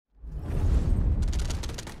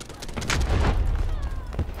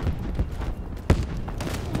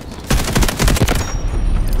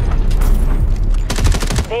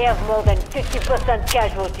They have more than 50%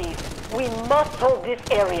 casualties. We must hold this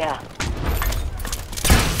area.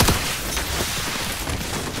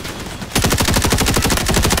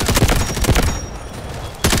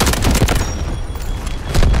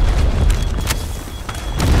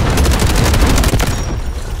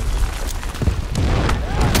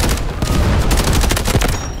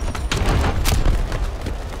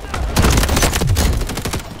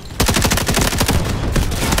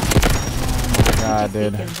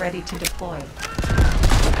 Dude. Ready to deploy.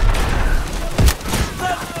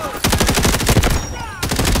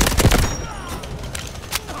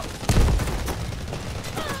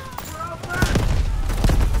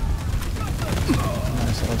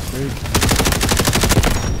 Nice little freak.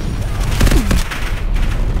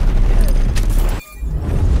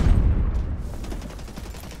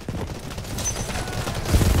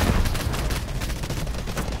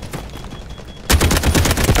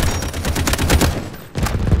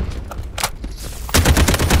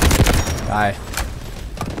 Die.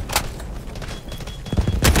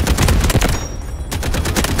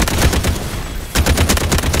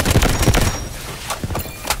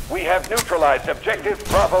 We have neutralized objective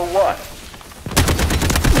Bravo 1.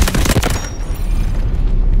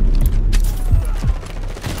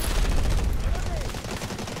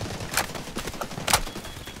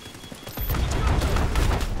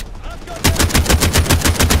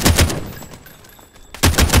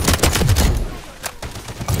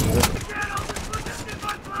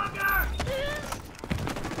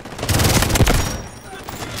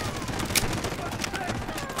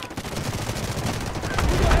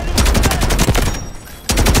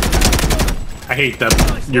 I hate that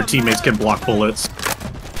your teammates can block bullets.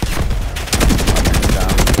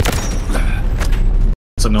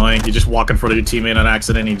 It's annoying. You just walk in front of your teammate on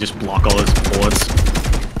accident and you just block all his bullets.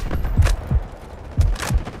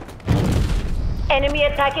 Enemy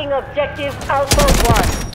attacking objective Alpha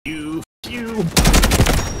 1. You.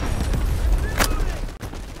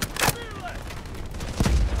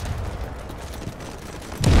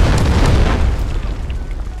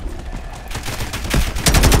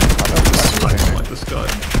 I don't like this guy.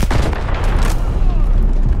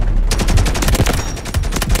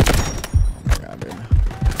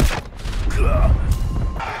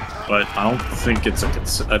 But I don't think it's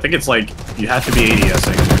I think it's like you have to be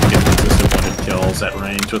ADSing to get consistent pointed kills at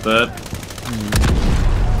range with it.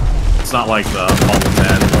 It's not like the Bubble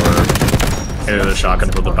 10 or any of the shotgun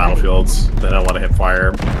for the battlefields that have a lot of hip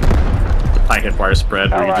fire. The high hip fire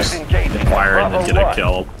spread where you just hip fire and then get a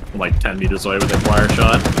kill like 10 meters away with a fire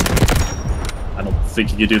shot. I don't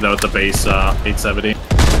think you could do that with the base 870.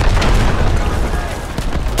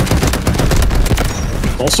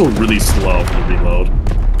 It's also really slow when you reload.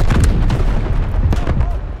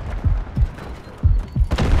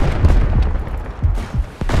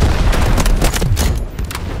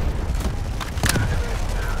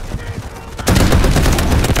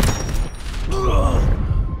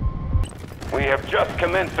 We have just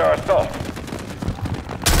commenced our assault.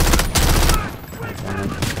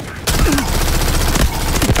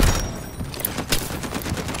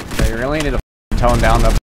 Yeah, you really need to tone down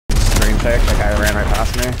the screen tick. That guy ran right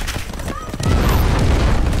past me.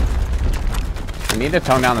 You need to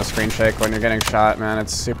tone down the screen shake when you're getting shot, man.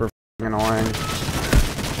 It's super annoying.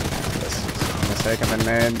 This mistake has been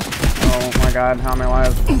made. Oh my god, how am I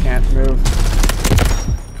alive? I can't move.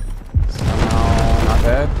 Somehow not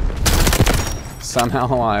dead. Somehow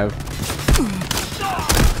alive.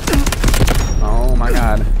 Oh my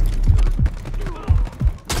god.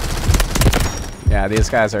 Yeah, these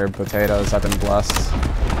guys are potatoes. I've been blessed.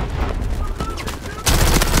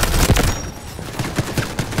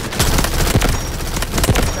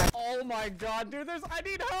 Oh my god, dude, I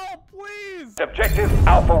need help, please! Objective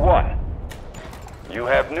Alpha 1. You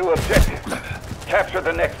have new objectives. Capture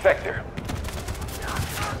the next sector.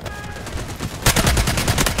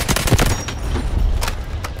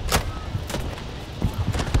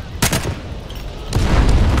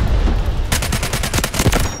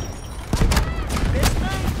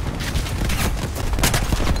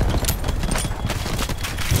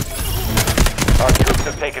 Our troops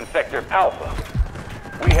have taken Sector Alpha.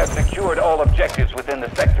 We have secured all objectives within the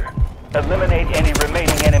sector. Eliminate any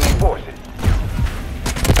remaining enemy forces.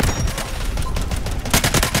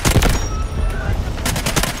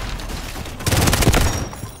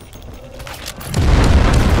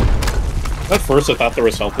 At first I thought there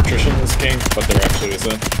was health attrition in this game, but there actually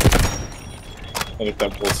isn't. I think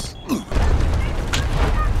that was...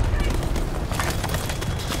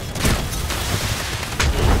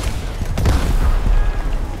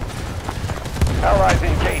 Allies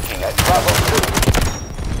engaging at Bravo 2.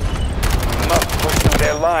 Must push through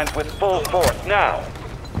their line lines with full force now.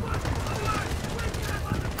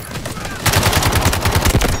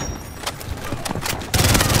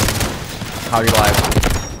 How you live?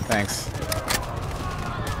 Thanks.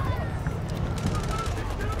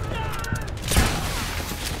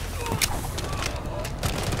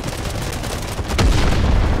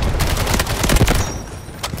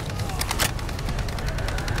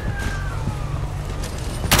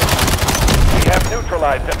 We have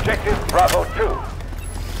neutralized objective Bravo 2.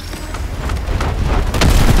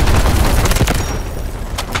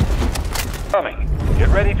 Coming. Get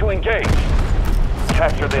ready to engage.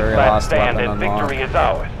 Capture this last stand and victory is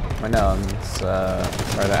ours. I know, it's,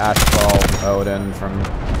 or the Ashball Odin from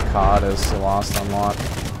COD is the lost unlock.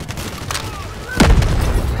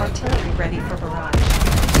 Artillery ready for barrage.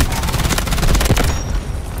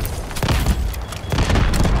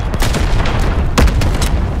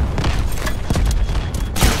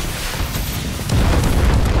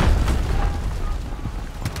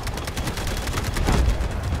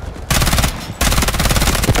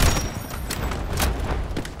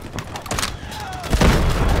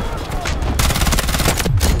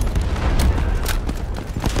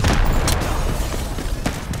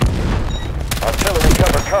 Artillery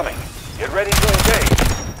cover coming. Get ready to engage.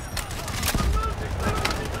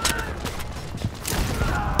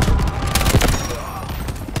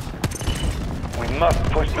 We must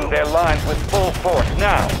push through their lines with full force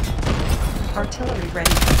now. Artillery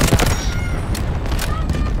ready for barrage.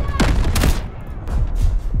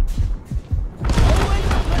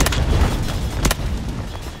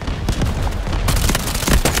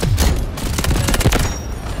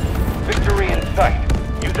 Victory in sight.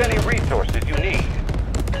 Use any resources you need.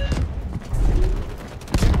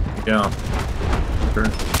 Yeah. Sure.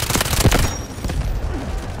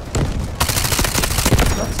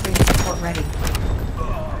 Smoke screen support ready.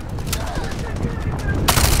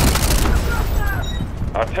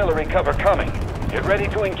 Artillery cover coming. Get ready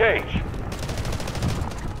to engage.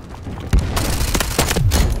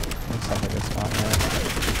 Looks like a good spot here.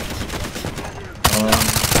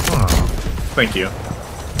 Thank you.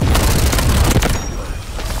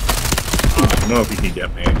 I don't know if you can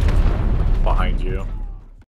get me behind you.